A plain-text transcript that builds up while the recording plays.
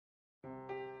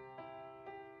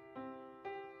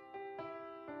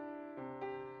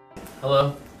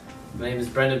Hello, my name is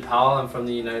Brendan Powell. I'm from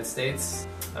the United States.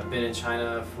 I've been in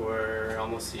China for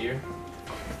almost a year.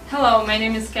 Hello, my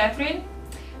name is Catherine.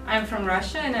 I'm from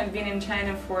Russia and I've been in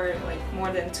China for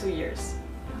more than 2 years.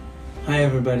 Hi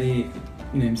everybody,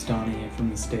 my name's Donnie. I'm from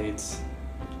the States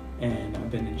and I've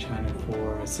been in China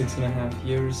for 6.5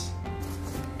 years.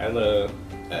 Hello,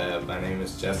 my name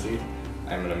is Jesse.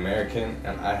 I'm an American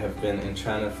and I have been in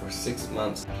China for 6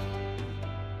 months.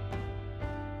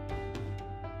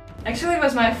 Actually, it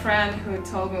was my friend who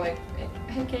told me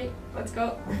hey Kate, let's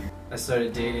go. I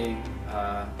started dating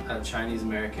a Chinese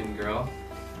American girl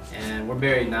and we're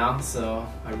married now, so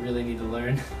I really need to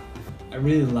learn. I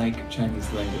really like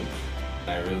Chinese language.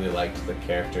 I really liked the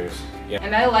characters. Yeah.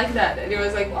 And I like that. It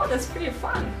was oh, that's pretty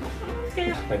fun.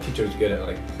 Okay. My teacher was good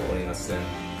at pulling us in.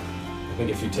 I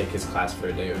think if you take his class for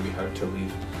a day, it would be hard to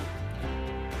leave.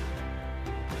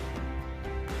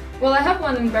 Well, I have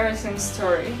one embarrassing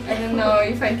story. I don't know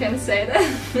if I can say that.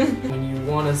 When you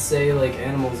want to say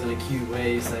animals in a cute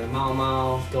way, you say mao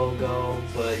mao, go go,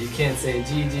 but you can't say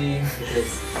Gigi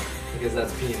because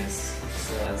that's penis.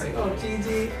 So I was oh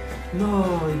Gigi,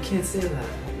 no, you can't say that.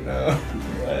 No,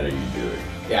 what are you doing?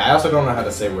 Yeah, I also don't know how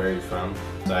to say where you're from,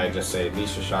 so I just say Ni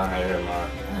shi Shanghai Renma,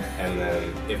 and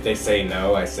then if they say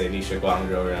no, I say Ni shi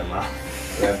Guangzhou Renma.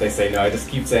 And if they say no, I just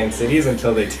keep saying cities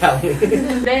until they tell me.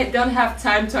 They don't have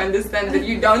time to understand that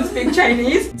you don't speak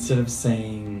Chinese. Instead of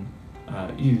saying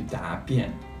我要答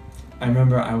辩, I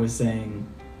remember I was saying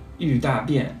我要答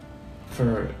辩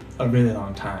for a really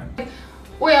long time.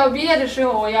 我要毕业的时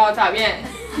候我要答辩.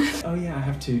 Oh yeah, I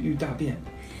have to 我要答辩.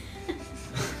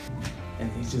 And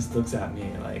he just looks at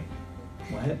me like,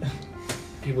 what?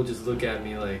 People just look at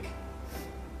me like,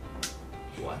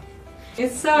 what?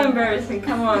 It's so embarrassing,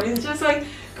 come on. It's just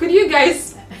could you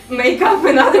guys make up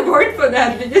another word for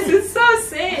that? Because it's so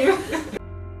same.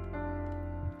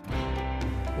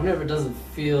 Whenever it doesn't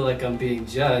feel like I'm being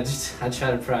judged, I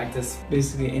try to practice.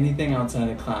 Basically anything outside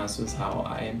of class was how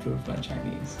I improved my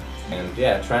Chinese. And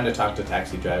yeah, trying to talk to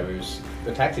taxi drivers.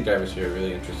 The taxi drivers here are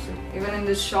really interesting. Even in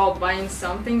the shop buying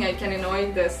something, I can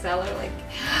annoy the seller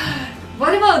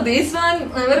what about this one?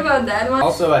 What about that one?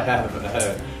 Also, I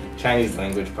have Chinese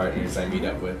language partners I meet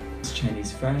up with.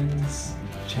 Chinese friends,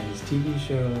 Chinese TV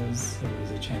shows, there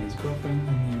was a Chinese girlfriend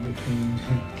in between.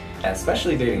 Yeah,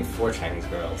 especially dating 4 Chinese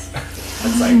girls.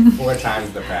 That's 4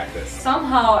 times the practice.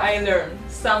 Somehow I learned,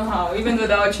 somehow, even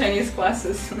without Chinese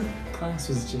classes. Class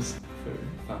was just for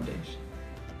foundation.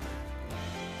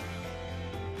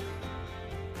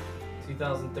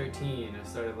 2013, I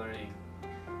started learning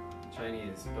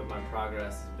Chinese, but my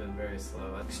progress has been very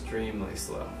slow, extremely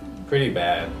slow. Pretty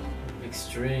bad.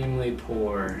 Extremely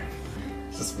poor.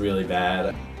 It's just really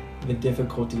bad. The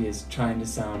difficulty is trying to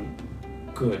sound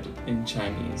good in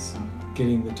Chinese,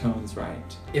 getting the tones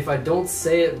right. If I don't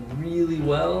say it really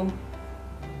well,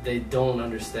 they don't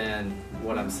understand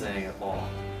what I'm saying at all.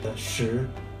 The 时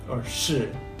or 是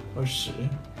or 时.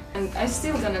 And I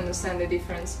still don't understand the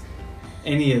difference.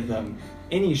 Any of them,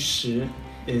 any 时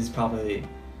is probably,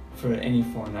 for any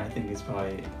foreigner, I think is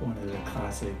probably one of the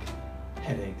classic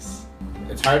headaches.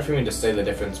 It's hard for me to say the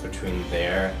difference between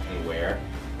there and where.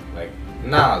 Like,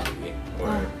 那里 or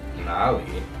哪里.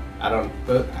 I don't,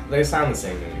 they sound the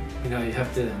same to me. You know, you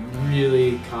have to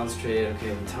really concentrate,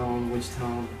 okay, the tone,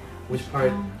 which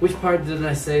part did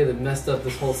I say that messed up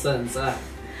this whole sentence?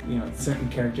 You know, certain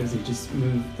characters, you just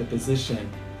move the position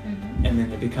and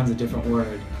then it becomes a different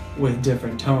word with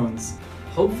different tones.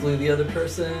 Hopefully the other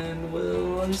person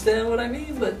will understand what I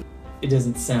mean, but it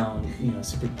doesn't sound, you know,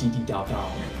 super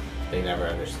dee-dee-da-da. They never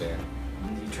understand.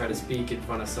 when you try to speak in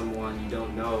front of someone you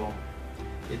don't know,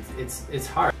 it's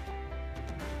hard.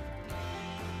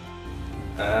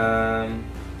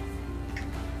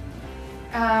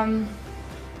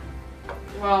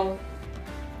 Well,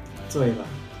 对了.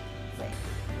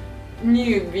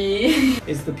 newbie.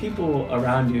 It's the people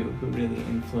around you who really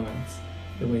influence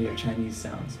the way your Chinese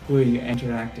sounds. Who are you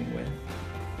interacting with?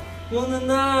 Well,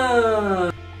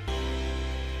 no.